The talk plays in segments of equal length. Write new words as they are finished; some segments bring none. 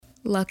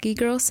Lucky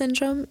girl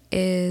syndrome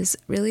is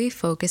really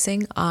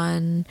focusing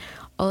on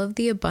all of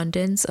the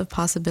abundance of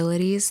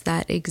possibilities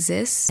that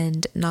exist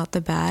and not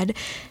the bad,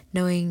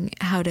 knowing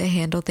how to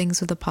handle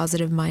things with a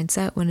positive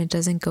mindset when it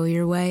doesn't go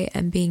your way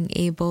and being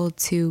able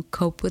to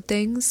cope with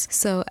things.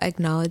 So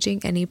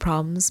acknowledging any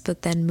problems,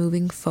 but then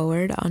moving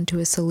forward onto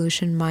a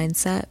solution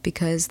mindset,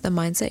 because the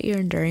mindset you're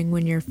enduring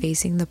when you're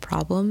facing the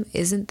problem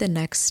isn't the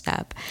next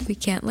step. We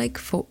can't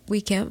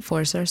we can't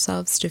force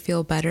ourselves to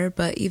feel better,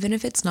 but even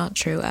if it's not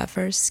true at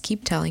first,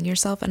 keep telling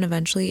yourself and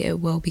eventually it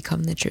will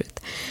become the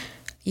truth.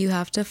 You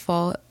have to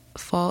fall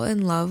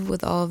in love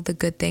with all of the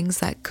good things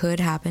that could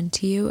happen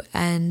to you,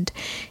 and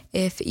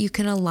if you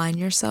can align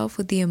yourself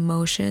with the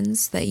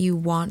emotions that you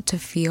want to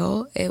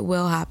feel, it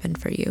will happen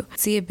for you.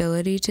 It's the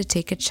ability to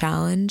take a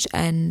challenge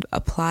and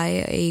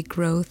apply a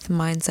growth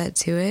mindset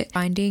to it,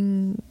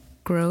 finding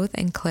growth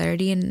and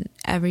clarity in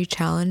every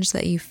challenge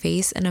that you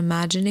face and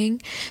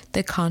imagining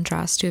the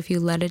contrast to if you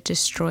let it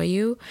destroy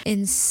you.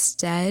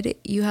 Instead,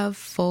 you have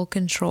full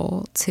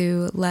control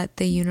to let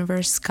the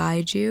universe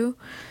guide you.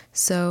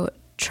 So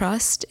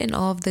trust in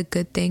all of the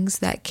good things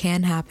that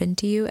can happen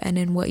to you and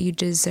in what you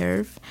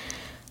deserve.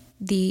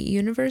 The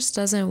universe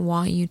doesn't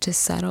want you to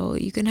settle.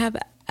 You can have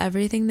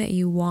everything that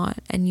you want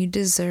and you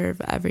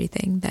deserve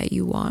everything that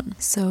you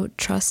want. So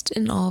trust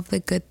in all of the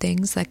good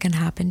things that can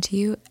happen to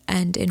you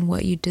and in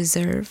what you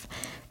deserve.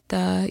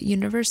 The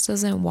universe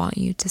doesn't want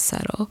you to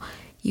settle.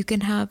 You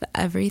can have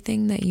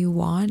everything that you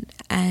want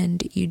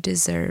and you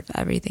deserve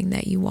everything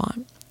that you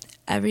want.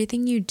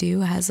 Everything you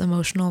do has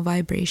emotional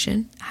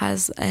vibration,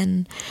 has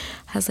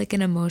like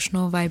an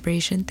emotional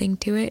vibration thing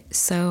to it.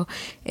 So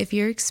if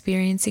you're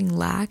experiencing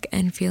lack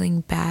and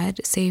feeling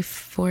bad, say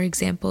for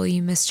example,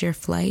 you missed your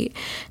flight,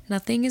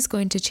 nothing is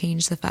going to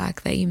change the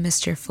fact that you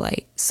missed your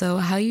flight. So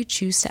how you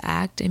choose to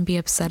act and be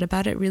upset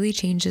about it really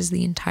changes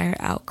the entire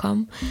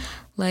outcome.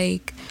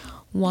 Like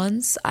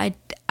once I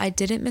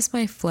didn't miss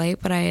my flight,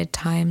 but I had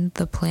timed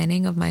the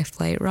planning of my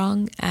flight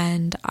wrong,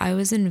 and I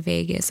was in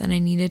Vegas and I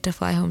needed to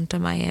fly home to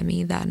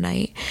Miami that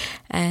night,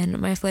 and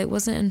my flight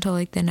wasn't until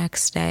like the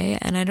next day,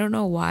 and I don't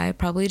know why,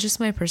 probably just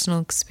my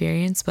personal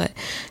experience, but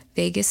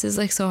Vegas is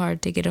like so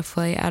hard to get a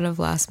flight out of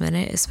last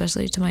minute,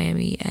 especially to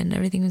Miami, and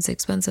everything was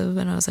expensive,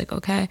 and I was like,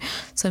 okay,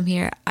 so I'm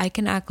here. I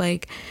can act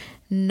like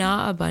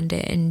not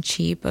abundant and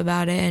cheap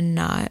about it and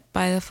not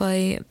buy the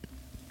flight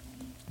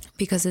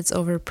because it's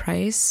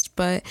overpriced,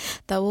 but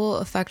that will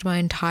affect my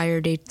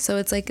entire day. So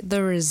it's like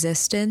the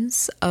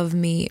resistance of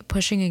me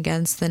pushing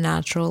against the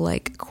natural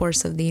like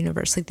course of the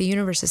universe. Like the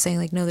universe is saying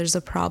like, no, there's a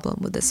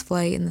problem with this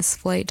flight and this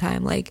flight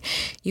time. Like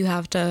you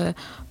have to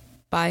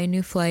buy a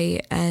new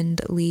flight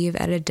and leave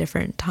at a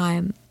different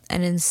time.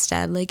 And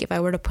instead, like if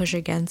I were to push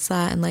against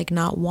that and like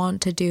not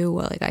want to do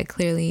what like I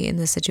clearly in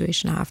this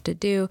situation have to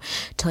do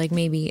to like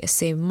maybe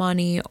save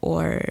money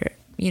or,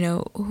 you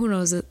know, who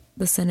knows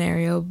the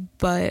scenario,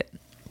 but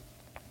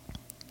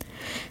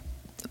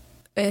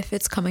if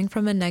it's coming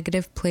from a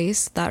negative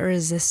place, that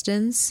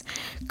resistance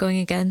going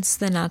against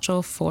the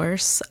natural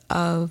force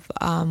of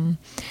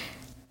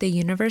the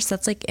universe,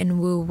 that's like in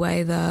Wu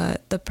Wei,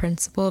 the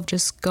principle of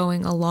just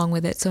going along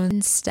with it. So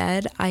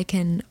instead I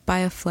can buy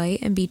a flight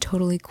and be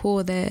totally cool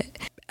with it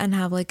and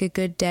have like a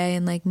good day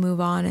and like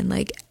move on and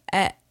like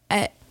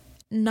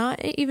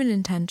not even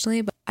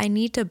intentionally, but I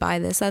need to buy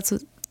this.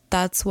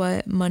 That's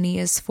what money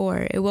is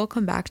for. It will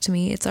come back to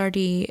me. It's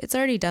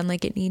already done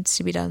like it needs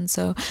to be done.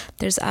 So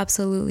there's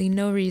absolutely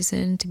no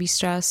reason to be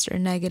stressed or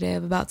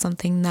negative about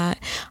something that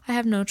I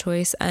have no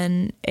choice,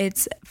 and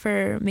it's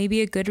for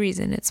maybe a good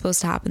reason. It's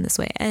supposed to happen this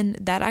way. And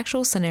that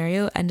actual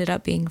scenario ended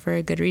up being for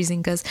a good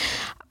reason, because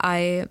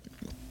I,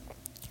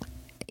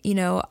 you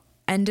know,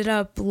 ended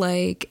up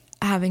like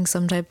having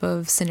some type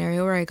of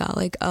scenario where I got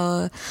like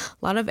a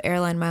lot of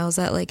airline miles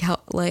that like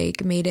helped,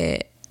 like made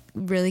it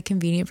really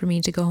convenient for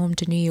me to go home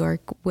to New York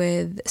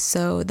with,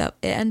 so that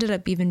it ended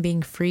up even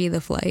being free,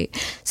 the flight.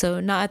 So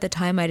not at the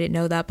time, I didn't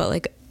know that, but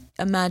like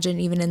imagine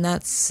even in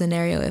that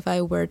scenario, if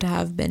I were to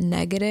have been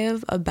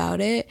negative about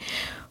it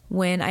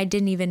when I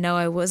didn't even know,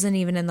 I wasn't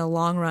even in the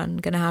long run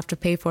gonna have to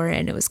pay for it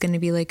and it was gonna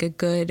be like a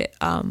good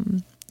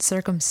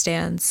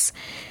circumstance,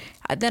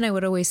 then I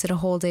would have wasted a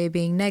whole day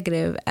being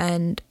negative.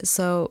 And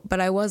so, but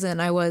I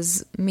wasn't. I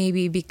was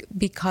maybe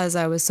because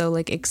I was so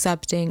like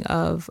accepting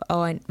of,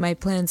 my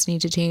plans need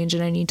to change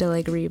and I need to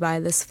like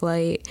rebuy this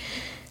flight,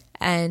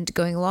 and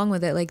going along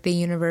with it, like the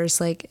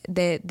universe, like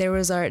there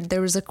was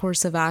a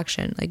course of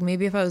action. Like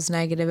maybe if I was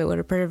negative, it would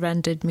have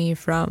prevented me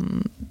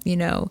from, you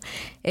know,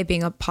 it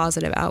being a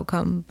positive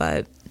outcome.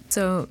 But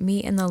so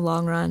me in the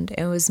long run,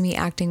 it was me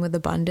acting with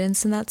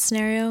abundance in that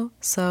scenario.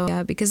 So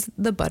yeah, because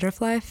the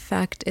butterfly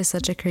effect is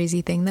such a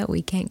crazy thing that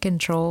we can't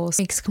control. It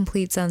makes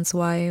complete sense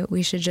why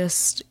we should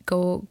just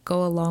go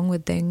along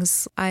with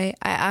things. I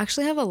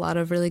actually have a lot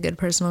of really good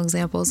personal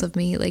examples of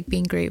me like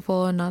being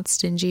grateful and not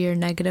stingy or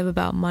negative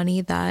about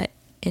money, that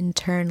in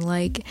turn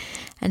like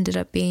ended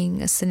up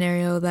being a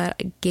scenario that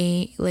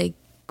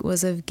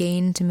was of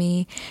gain to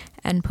me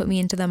and put me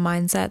into the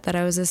mindset that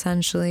I was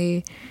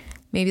essentially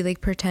maybe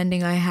like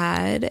pretending I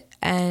had,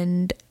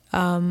 and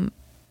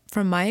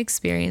from my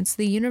experience,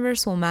 the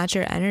universe will match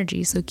your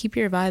energy. So keep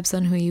your vibes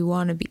on who you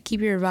want to be.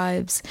 Keep your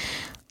vibes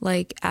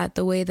like at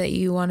the way that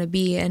you want to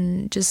be,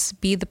 and just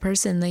be the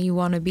person that you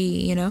want to be,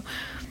 you know?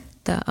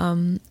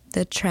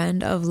 The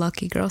trend of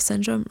lucky girl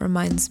syndrome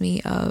reminds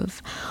me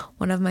of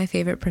one of my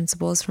favorite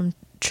principles from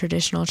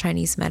traditional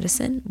Chinese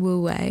medicine,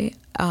 Wu Wei.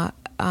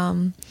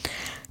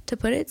 To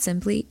put it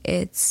simply,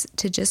 it's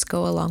to just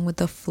go along with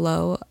the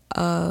flow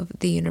of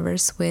the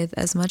universe with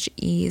as much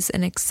ease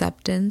and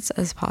acceptance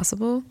as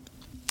possible.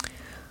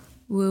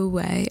 Wu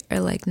Wei, or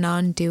like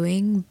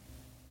non-doing,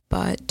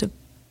 but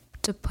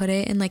to put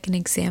it in like an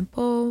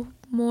example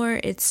more,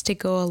 it's to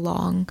go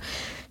along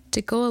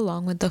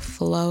with the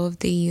flow of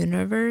the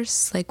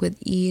universe, like with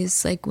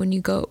ease, like when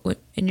you go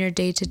in your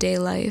day-to-day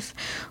life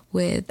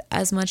with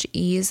as much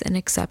ease and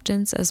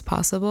acceptance as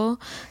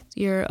possible.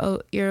 You're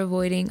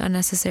avoiding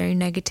unnecessary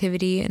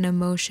negativity and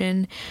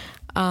emotion.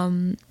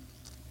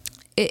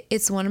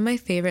 It's one of my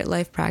favorite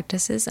life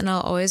practices, and I'll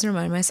always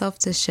remind myself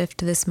to shift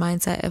this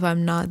mindset if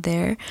I'm not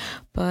there.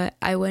 But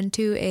I went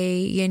to a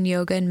yin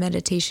yoga and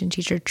meditation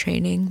teacher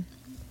training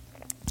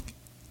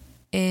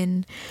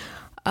in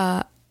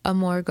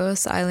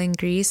Amorgos Island,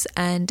 Greece,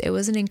 and it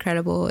was an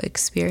incredible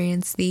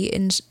experience.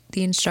 The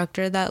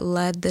instructor that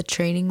led the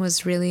training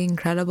was really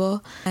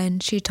incredible,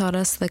 and she taught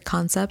us the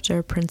concept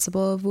or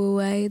principle of Wu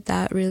Wei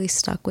that really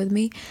stuck with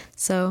me.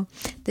 So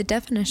the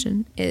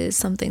definition is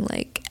something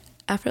like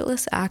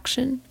effortless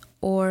action,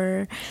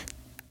 or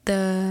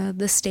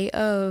the state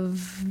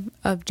of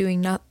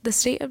non-doing,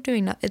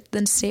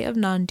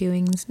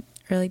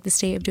 or like the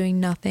state of doing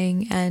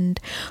nothing. And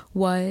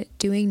what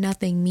doing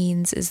nothing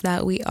means is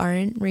that we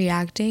aren't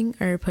reacting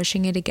or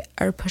pushing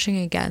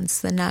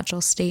against the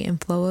natural state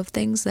and flow of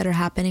things that are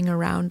happening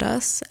around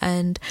us.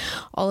 And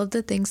all of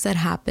the things that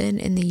happen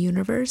in the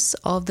universe,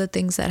 all of the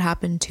things that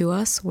happen to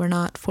us, we're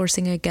not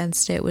forcing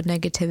against it with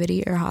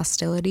negativity or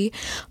hostility,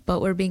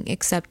 but we're being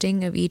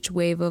accepting of each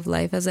wave of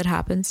life as it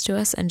happens to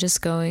us, and just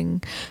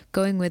going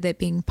with it,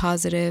 being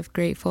positive,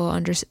 grateful,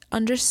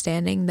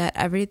 understanding that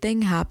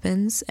everything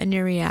happens and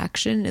your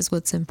reaction is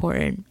what's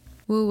important.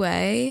 Wu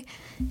Wei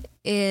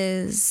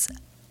is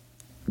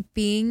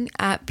being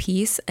at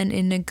peace and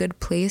in a good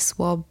place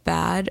while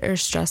bad or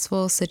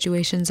stressful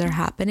situations are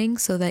happening,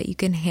 so that you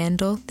can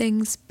handle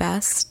things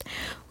best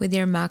with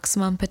your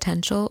maximum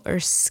potential or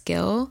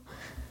skill.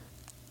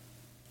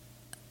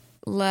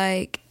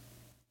 Like,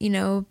 you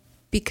know,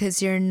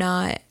 because you're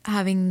not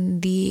having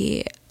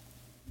the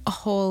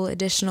whole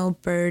additional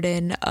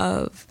burden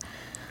of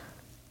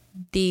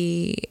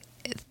the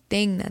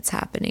thing that's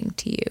happening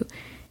to you,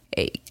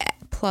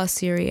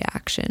 plus your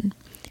reaction.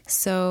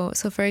 So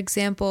for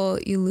example,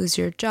 you lose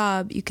your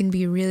job, you can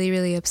be really,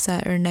 really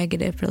upset or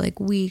negative for like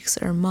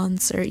weeks or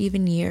months or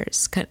even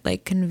years,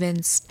 like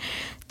convinced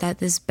that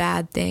this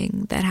bad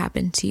thing that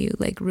happened to you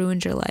like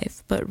ruined your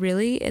life. But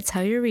really, it's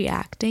how you're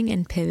reacting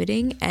and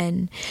pivoting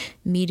and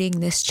meeting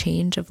this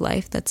change of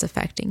life that's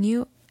affecting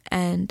you.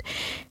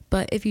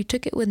 But if you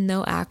took it with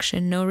no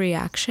action, no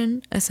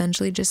reaction,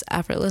 essentially just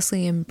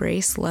effortlessly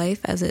embrace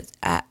life as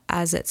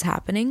it's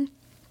happening,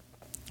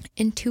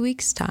 in 2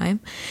 weeks'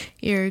 time,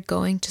 you're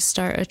going to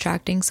start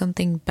attracting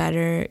something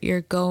better.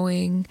 You're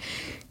going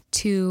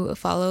to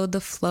follow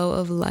the flow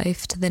of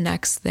life to the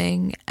next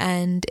thing.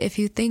 And if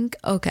you think,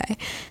 okay,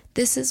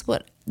 this is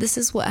what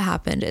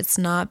happened, it's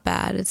not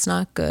bad, it's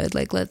not good,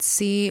 like, let's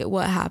see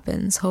what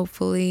happens.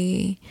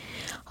 Hopefully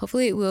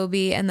it will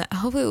be, and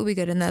hopefully it will be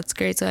good, and that's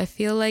great. So I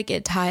feel like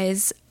it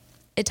ties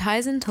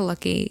into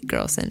lucky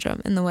girl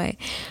syndrome in the way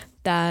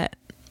that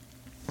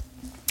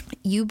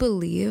you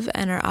believe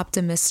and are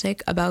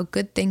optimistic about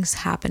good things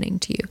happening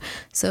to you.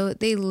 So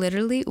they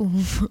literally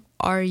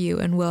are you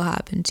and will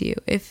happen to you.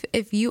 If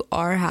you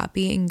are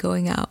happy and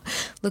going out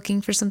looking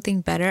for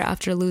something better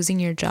after losing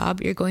your job,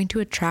 you're going to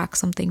attract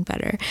something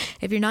better.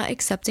 If you're not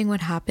accepting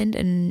what happened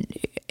and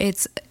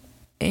it's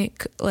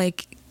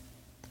like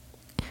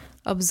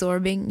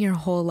absorbing your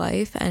whole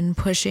life and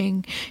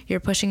you're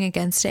pushing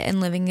against it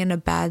and living in a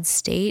bad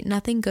state,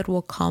 nothing good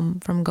will come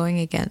from going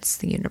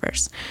against the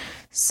universe.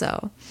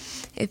 So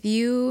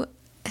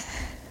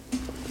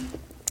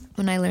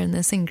when I learned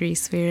this in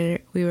Greece, we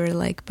were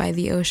like by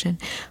the ocean,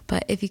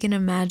 but if you can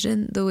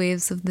imagine the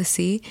waves of the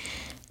sea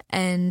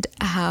and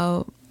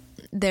how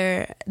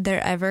they're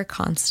ever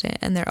constant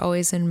and they're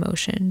always in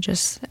motion,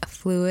 just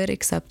fluid,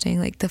 accepting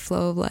like the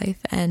flow of life,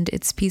 and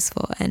it's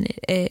peaceful, and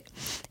it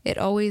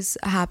always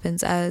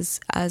happens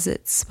as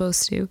it's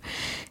supposed to.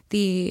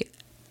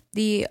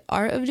 The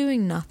art of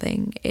doing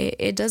nothing,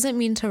 it doesn't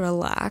mean to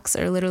relax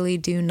or literally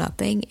do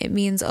nothing. It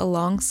means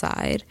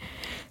alongside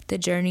the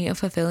journey of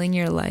fulfilling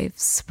your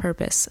life's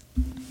purpose.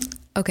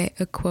 Okay,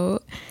 a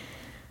quote: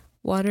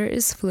 "Water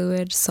is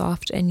fluid,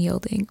 soft, and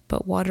yielding,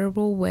 but water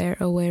will wear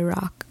away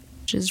rock,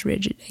 which is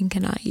rigid and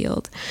cannot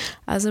yield.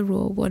 As a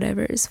rule,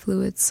 whatever is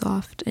fluid,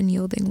 soft, and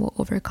yielding will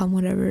overcome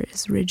whatever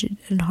is rigid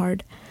and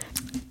hard."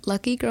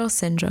 Lucky girl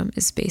syndrome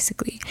is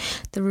basically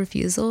the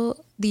refusal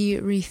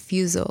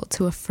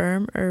to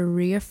affirm or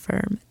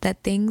reaffirm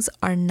that things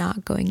are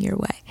not going your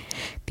way,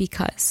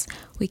 because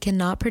we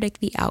cannot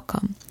predict the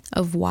outcome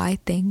of why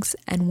things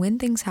and when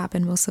things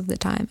happen most of the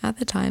time. At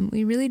the time,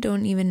 we really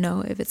don't even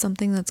know if it's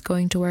something that's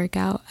going to work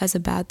out as a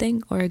bad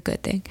thing or a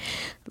good thing.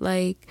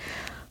 Like,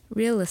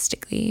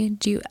 realistically,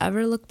 do you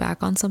ever look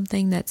back on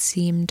something that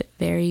seemed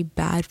very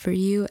bad for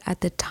you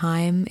at the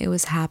time it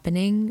was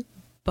happening,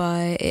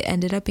 but it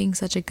ended up being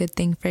such a good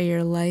thing for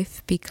your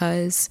life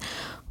because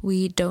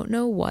we don't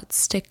know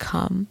what's to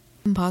come?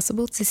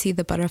 Impossible to see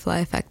the butterfly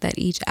effect that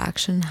each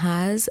action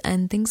has,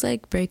 and things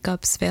like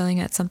breakups, failing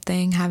at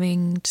something,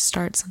 having to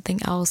start something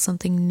else,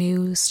 something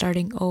new,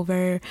 starting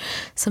over.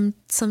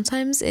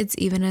 Sometimes it's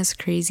even as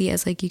crazy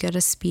as like you got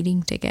a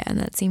speeding ticket and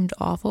that seemed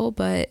awful,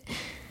 but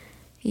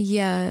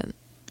yeah,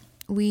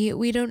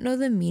 we don't know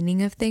the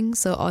meaning of things,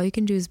 so all you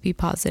can do is be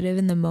positive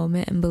in the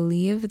moment and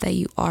believe that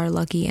you are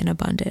lucky and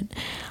abundant.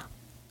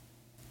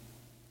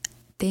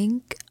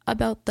 Think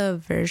about the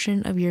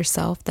version of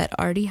yourself that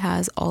already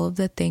has all of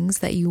the things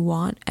that you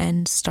want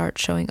and start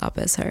showing up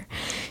as her.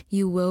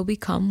 You will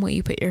become what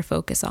you put your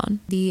focus on.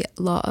 The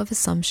law of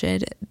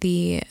assumption,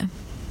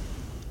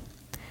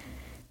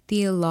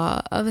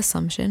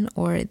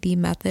 or the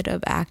method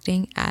of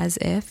acting as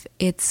if,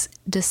 it's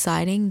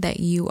deciding that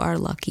you are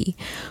lucky.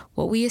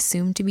 What we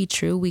assume to be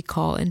true, we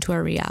call into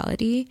our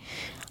reality.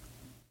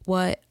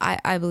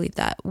 I believe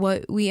that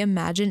what we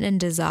imagine and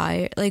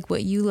desire, like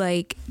what you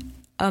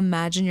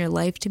imagine your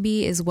life to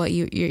be, is what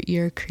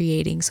you're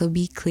creating. So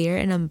be clear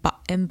and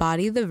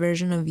embody the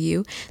version of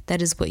you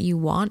that is what you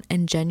want,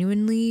 and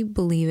genuinely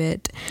believe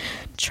it.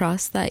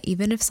 Trust that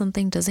even if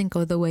something doesn't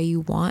go the way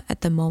you want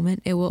at the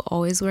moment, it will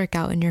always work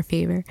out in your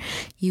favor.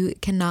 You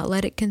cannot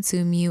let it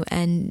consume you,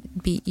 and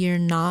you're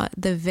not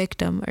the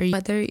victim. Or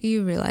whether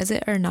you realize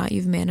it or not,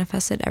 you've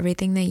manifested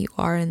everything that you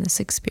are in this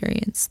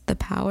experience.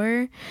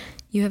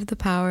 You have the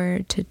power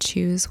to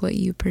choose what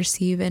you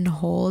perceive and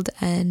hold,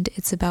 and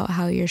it's about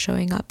how you're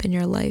showing up in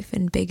your life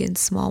in big and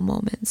small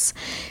moments.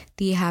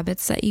 The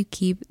habits that you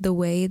keep, the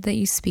way that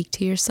you speak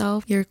to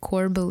yourself, your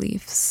core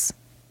beliefs.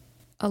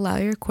 Allow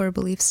your core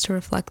beliefs to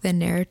reflect the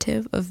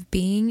narrative of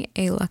being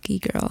a lucky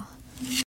girl.